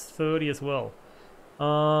that's 30 as well.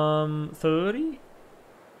 30?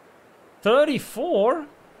 34?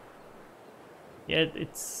 Yeah,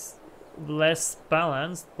 it's less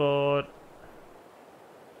balanced, but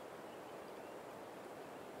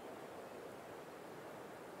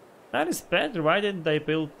that is better. Why didn't they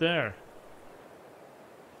build there?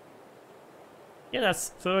 Yeah, that's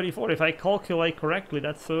 34. If I calculate correctly,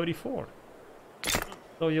 that's 34.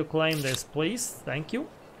 So you claim this, please. Thank you.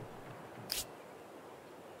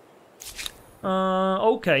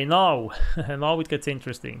 Okay, now now it gets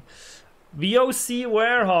interesting. VOC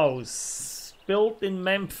warehouse built in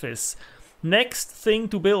Memphis. Next thing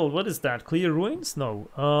to build. What is that? Clear ruins? No.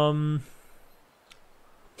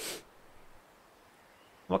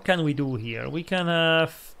 What can we do here? We can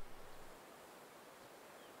have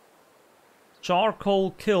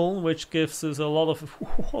charcoal kiln, which gives us a lot of...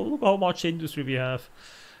 Look how much industry we have.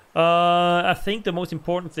 I think the most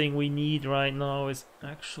important thing we need right now is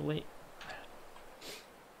actually...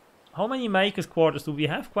 How many makers quarters do we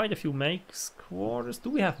have? Quite a few makers quarters. Do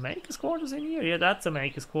we have makers quarters in here? Yeah, that's a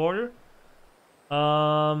makers quarter.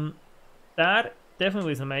 That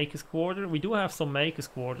definitely is a makers quarter. We do have some makers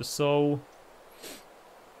quarters, so...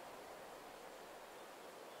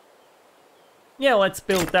 Yeah, let's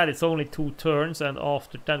build that. It's only 2 turns, and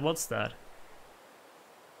after that, what's that?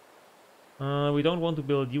 We don't want to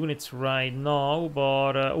build units right now,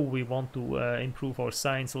 but oh, we want to improve our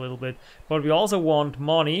science a little bit. But we also want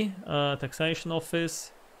money. Taxation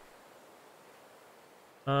office.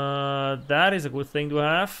 That is a good thing to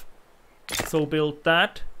have. So build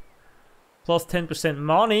that. Plus 10%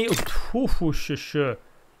 money.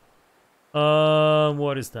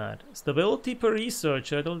 What is that? Stability per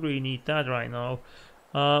research. I don't really need that right now.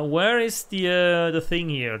 Where is the thing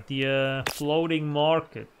here? The floating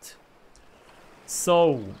market.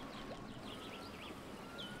 So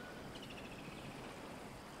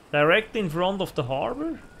direct in front of the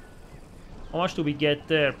harbor. How much do we get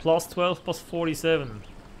there? Plus 12, plus 47.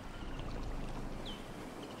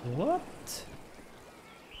 What?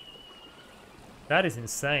 That is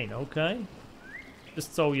insane. Okay.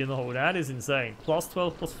 Just so you know, that is insane. Plus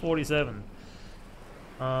 12, plus 47.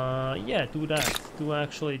 Yeah, do that.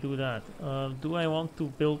 Actually do that. Do I want to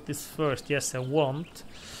build this first? Yes, I want.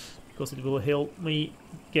 Because it will help me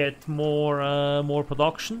get more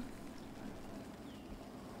production.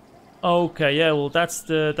 Okay, yeah, well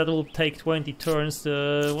that will take 20 turns.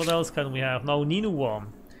 What else can we have? Now Ninua.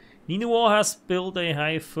 Ninua has built a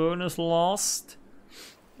high furnace last.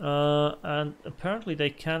 And apparently they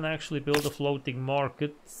can actually build a floating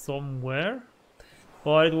market somewhere.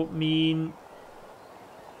 But it would mean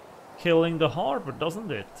killing the harbor,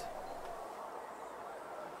 doesn't it?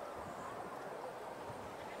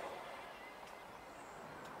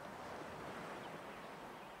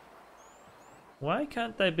 Why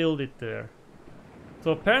can't I build it there? So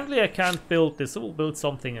apparently I can't build this, so we'll build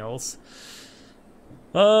something else.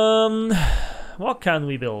 What can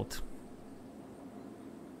we build?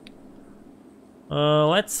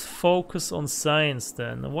 Let's focus on science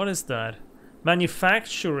then. What is that?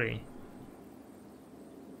 Manufacturing.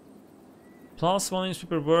 +1 industry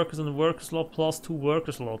per workers and worker slot, +2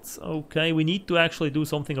 worker slots. Okay, we need to actually do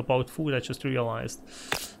something about food, I just realized.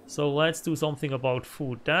 So let's do something about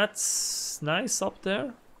food. That's nice up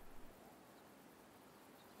there.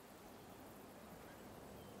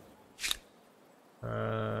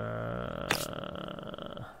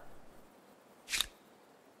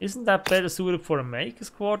 Isn't that better suited for a maker's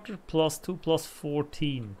quarter? +2,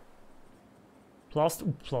 +14.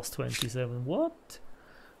 +27. What?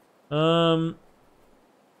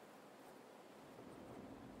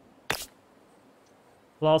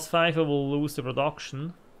 +5, I will lose the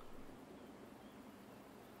production.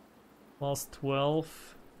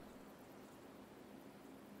 +12.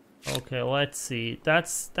 Okay, let's see.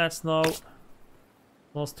 That's now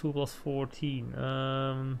 +2,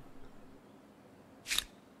 +14.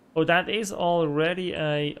 Oh, that is already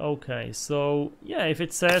a... Okay, so yeah, if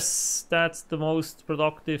it says that's the most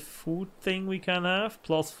productive food thing we can have,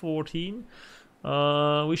 +14,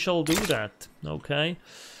 we shall do that. Okay,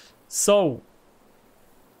 so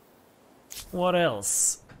what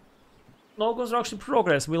else? No construction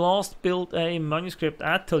progress. We last built a manuscript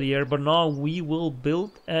atelier, but now we will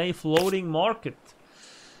build a floating market.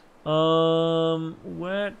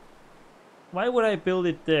 Where? Why would I build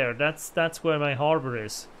it there? That's where my harbor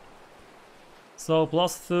is. So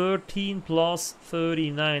 +13,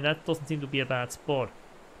 +39. That doesn't seem to be a bad spot.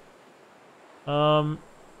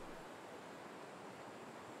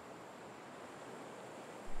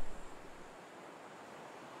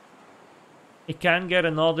 It can get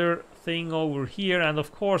another thing over here, and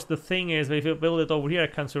of course the thing is, if you build it over here, I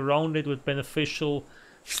can surround it with beneficial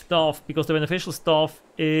stuff, because the beneficial stuff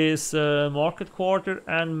is market quarter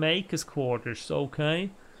and maker's quarters. Okay,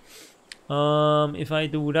 if I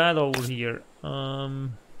do that over here,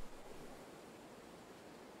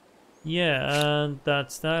 yeah, and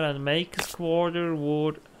that's that, and maker's quarter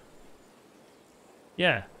would,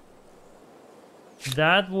 yeah,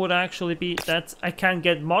 that would actually be, that's, I can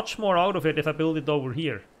get much more out of it if I build it over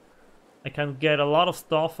here. I can get a lot of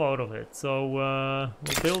stuff out of it. So we'll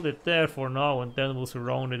build it there for now, and then we'll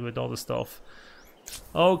surround it with other stuff.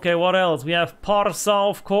 Okay, what else? We have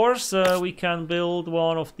Parsa, of course. We can build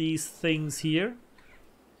one of these things here.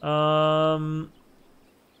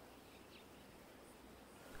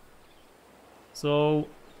 So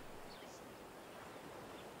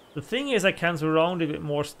the thing is, I can surround it with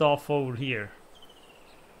more stuff over here.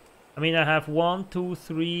 I mean, I have 1, 2,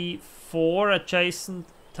 3, 4 adjacent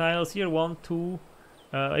tiles here. 1, 2.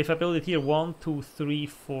 If I build it here, 1, 2, 3,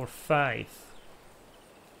 4, 5.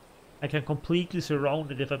 I can completely surround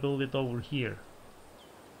it if I build it over here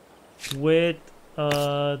with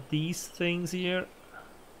these things here.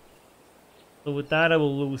 So with that, I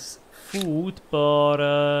will lose food, but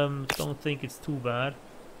don't think it's too bad.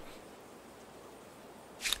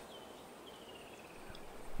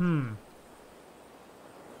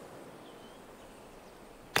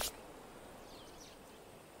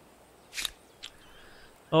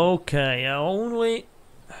 Okay, only...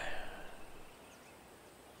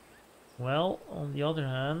 Well, on the other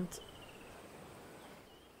hand...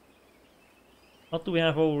 What do we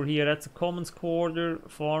have over here? That's a commons quarter,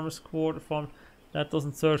 farmer's quarter, farm... That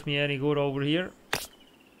doesn't serve me any good over here.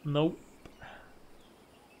 Nope.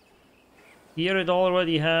 Here it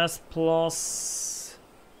already has plus...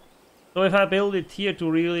 So if I build it here to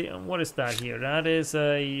really... What is that here? That is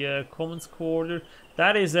a commons quarter.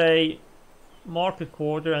 That is a market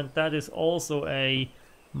quarter, and that is also a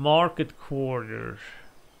market quarter.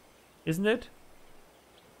 Isn't it?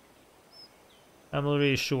 I'm not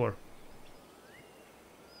really sure.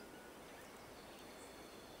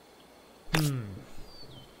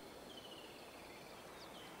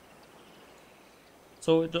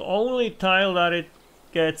 So the only tile that it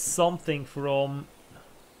gets something from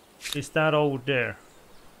is that over there.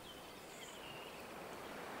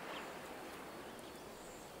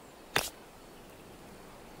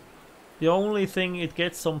 The only thing it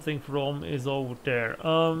gets something from is over there.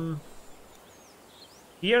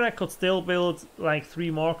 Here I could still build like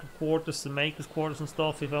 3 market quarters and makers quarters and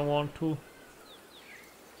stuff if I want to.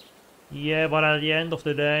 Yeah, but at the end of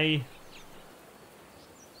the day...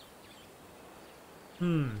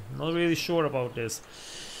 not really sure about this.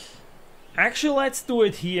 Actually, let's do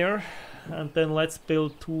it here. And then let's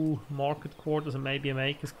build 2 market quarters and maybe a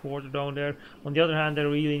maker's quarter down there. On the other hand, I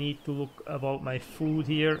really need to look about my food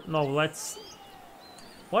here. No, let's...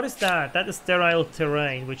 What is that? That is sterile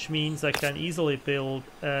terrain, which means I can easily build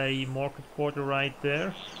a market quarter right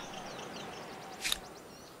there.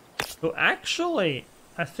 So actually,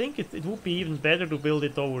 I think it would be even better to build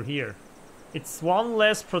it over here. It's 1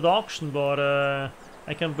 less production, but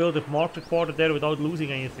I can build a market quarter there without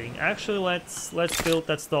losing anything. Actually, let's build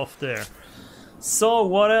that stuff there. So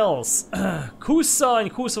what else? Kusa. In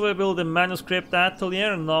Kusa we build a manuscript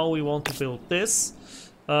atelier, and now we want to build this.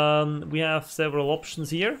 We have several options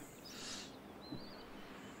here.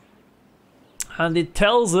 And it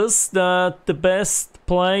tells us that the best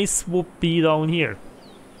place would be down here.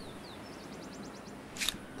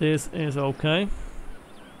 This is okay.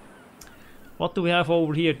 What do we have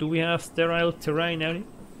over here? Do we have sterile terrain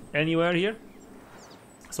anywhere here?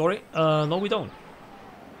 Sorry, no we don't.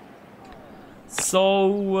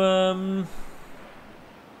 So,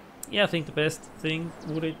 yeah, I think the best thing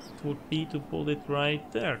would be to put it right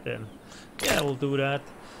there then. Yeah, we'll do that.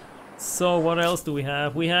 So what else do we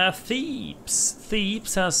have? We have Thebes.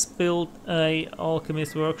 Thebes has built a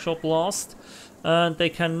alchemist workshop last, and they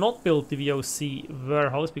cannot build the VOC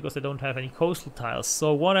warehouse because they don't have any coastal tiles.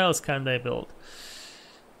 So what else can they build?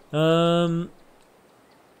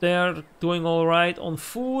 They're doing alright on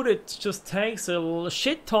food. It just takes a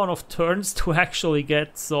shit ton of turns to actually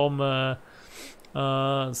get some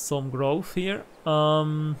growth here.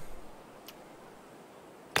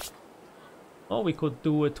 Oh, we could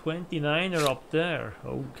do a 29er up there.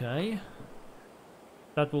 Okay.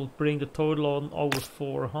 That will bring the total on over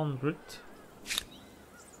 400.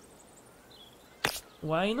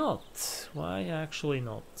 Why not? Why actually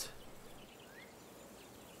not?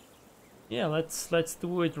 Yeah, let's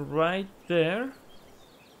do it right there.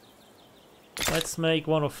 Let's make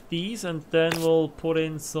one of these, and then we'll put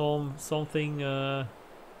in something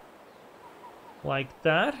like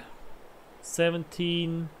that.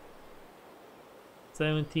 17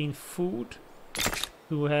 food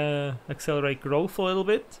to accelerate growth a little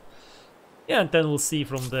bit. Yeah, and then we'll see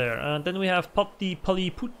from there. And then we have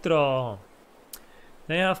Paliputra.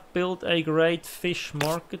 They have built a great fish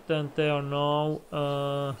market, and they are now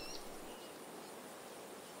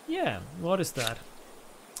yeah, what is that?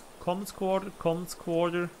 Commons quarter.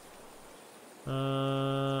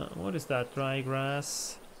 What is that? Dry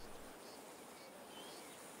grass.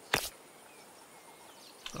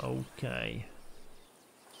 Okay.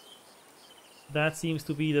 That seems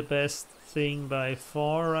to be the best thing by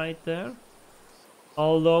far right there.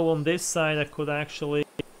 Although on this side I could actually...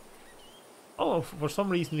 Oh, for some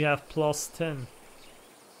reason we have plus 10.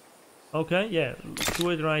 Okay, yeah, do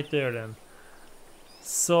it right there then.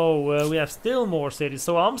 So we have still more cities.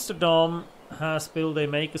 So Amsterdam has built a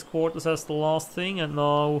maker's quarters as the last thing, and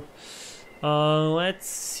now let's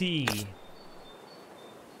see.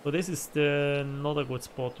 So this is not a good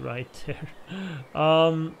spot right there.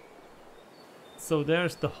 So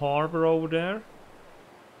there's the harbor over there.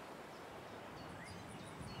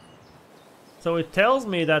 So it tells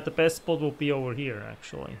me that the best spot will be over here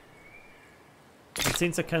actually. And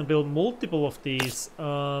since I can build multiple of these,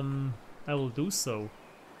 I will do so.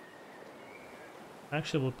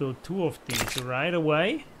 Actually, we'll build 2 of these right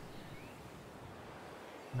away.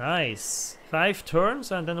 Nice. 5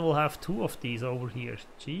 turns, and then we'll have 2 of these over here.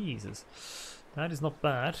 Jesus. That is not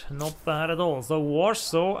bad. Not bad at all. So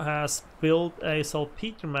Warsaw has built a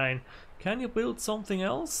saltpeter mine. Can you build something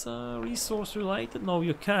else? Resource related? No,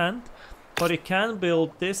 you can't. But you can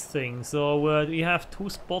build this thing. So we have 2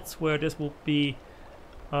 spots where this will be...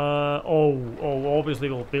 obviously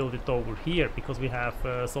we'll build it over here, because we have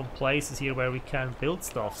some places here where we can build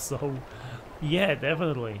stuff, so yeah,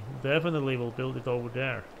 definitely we'll build it over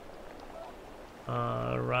there.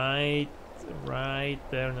 Right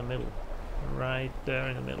there in the middle. Right there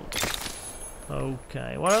in the middle.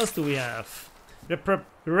 Okay, what else do we have?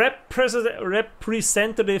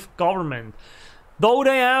 Representative government. Though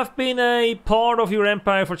they have been a part of your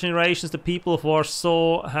empire for generations, the people of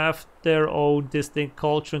Warsaw have their own distinct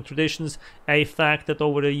culture and traditions, a fact that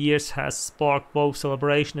over the years has sparked both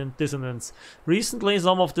celebration and dissonance. Recently,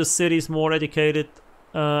 some of the city's more educated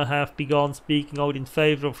have begun speaking out in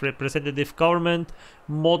favor of representative government.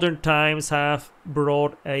 Modern times have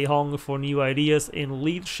brought a hunger for new ideas in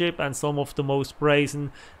leadership, and some of the most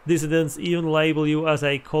brazen dissidents even label you as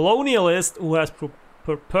a colonialist who has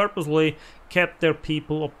purposely kept their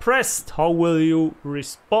people oppressed. How will you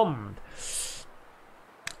respond?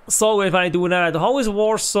 So if I do that, how is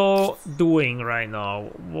Warsaw doing right now?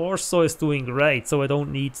 Warsaw is doing great, so I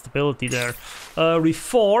don't need stability there.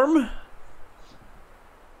 Reform.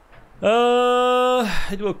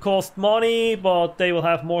 It will cost money, but they will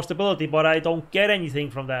have more stability, but I don't get anything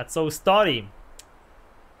from that. So study.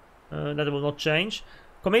 That will not change.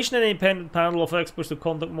 Commission an independent panel of experts to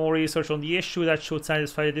conduct more research on the issue that should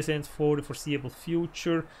satisfy the dissidents for the foreseeable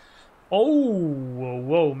future. Oh,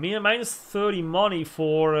 whoa, minus 30 money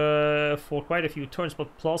for quite a few turns,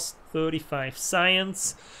 but plus 35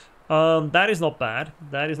 science. That is not bad.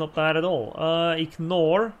 That is not bad at all.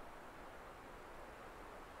 Ignore.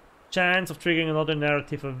 Chance of triggering another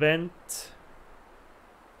narrative event.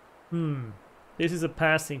 This is a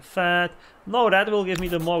passing fad. No, that will give me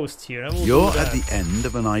the most here. You're at the end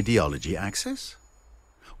of an ideology axis?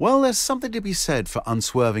 Well, there's something to be said for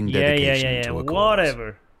unswerving dedication to a cause.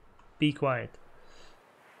 Whatever. Be quiet.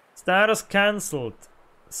 Status cancelled.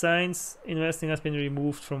 Science investing has been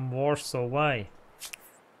removed from Warsaw. Why?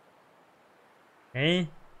 I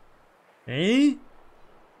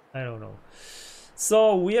don't know.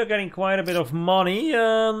 So we are getting quite a bit of money.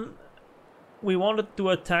 We wanted to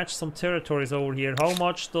attach some territories over here. How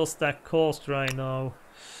much does that cost right now?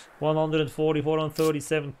 140,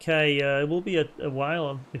 437k. It will be a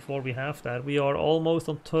while before we have that. We are almost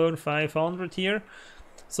on turn 500 here.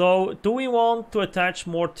 So do we want to attach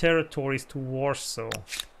more territories to Warsaw?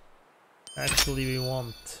 Actually, we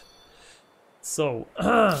want. So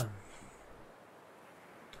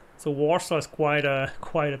so Warsaw is quite a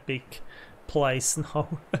big place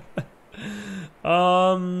now.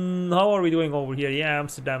 How are we doing over here? Yeah,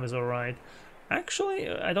 Amsterdam is alright. Actually,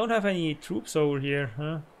 I don't have any troops over here,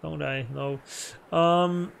 huh? Don't I? No.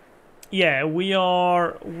 Yeah, we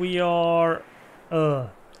are.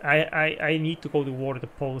 I need to go to war with the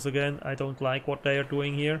Poles again. I don't like what they are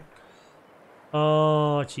doing here.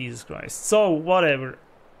 Oh, Jesus Christ. So, whatever.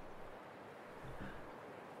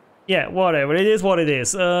 Yeah, whatever. It is what it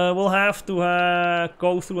is. We'll have to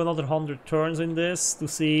go through another 100 turns in this to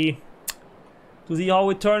see how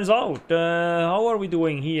it turns out. How are we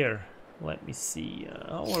doing here? Let me see.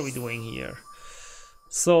 How are we doing here?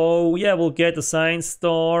 So, yeah, we'll get a science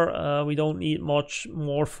star. We don't need much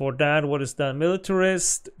more for that. What is that?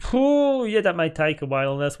 Militarist. Whew, yeah, that might take a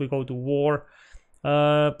while unless we go to war.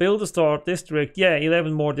 Build a star district. Yeah,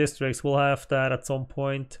 11 more districts. We'll have that at some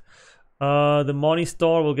point. The money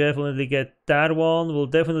star, we'll definitely get that one. We'll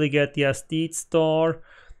definitely get the Aesthete star.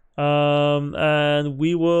 And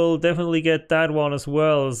we will definitely get that one as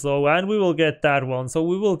well. So, and we will get that one. So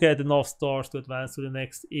we will get enough stars to advance to the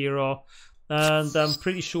next era. And I'm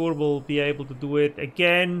pretty sure we'll be able to do it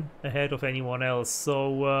again ahead of anyone else.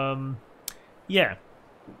 So, yeah.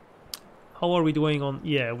 How are we doing on...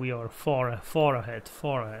 Yeah, we are far ahead.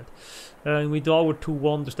 And with our 2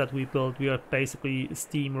 wonders that we built, we are basically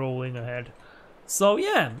steamrolling ahead. So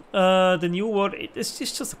yeah, the new world, it's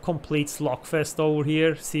just a complete slugfest over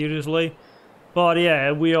here, seriously. But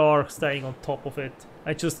yeah, we are staying on top of it.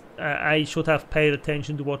 I should have paid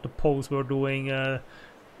attention to what the Poles were doing.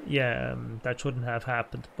 Yeah, that shouldn't have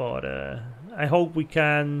happened. But I hope we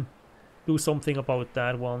can do something about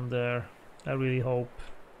that one there. I really hope.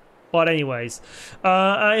 But anyways,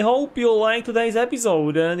 I hope you liked today's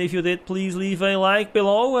episode, and if you did, please leave a like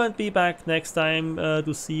below and be back next time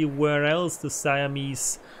to see where else the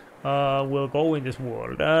Siamese will go in this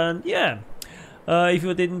world. And yeah, if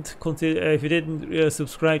you didn't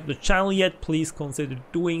subscribe to the channel yet, please consider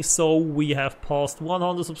doing so. We have passed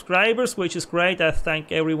 100 subscribers, which is great. I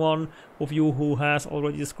thank everyone of you who has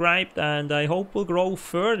already subscribed, and I hope we'll grow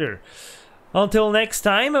further. Until next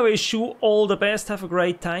time, I wish you all the best. Have a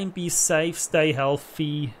great time. Be safe. Stay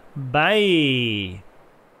healthy. Bye.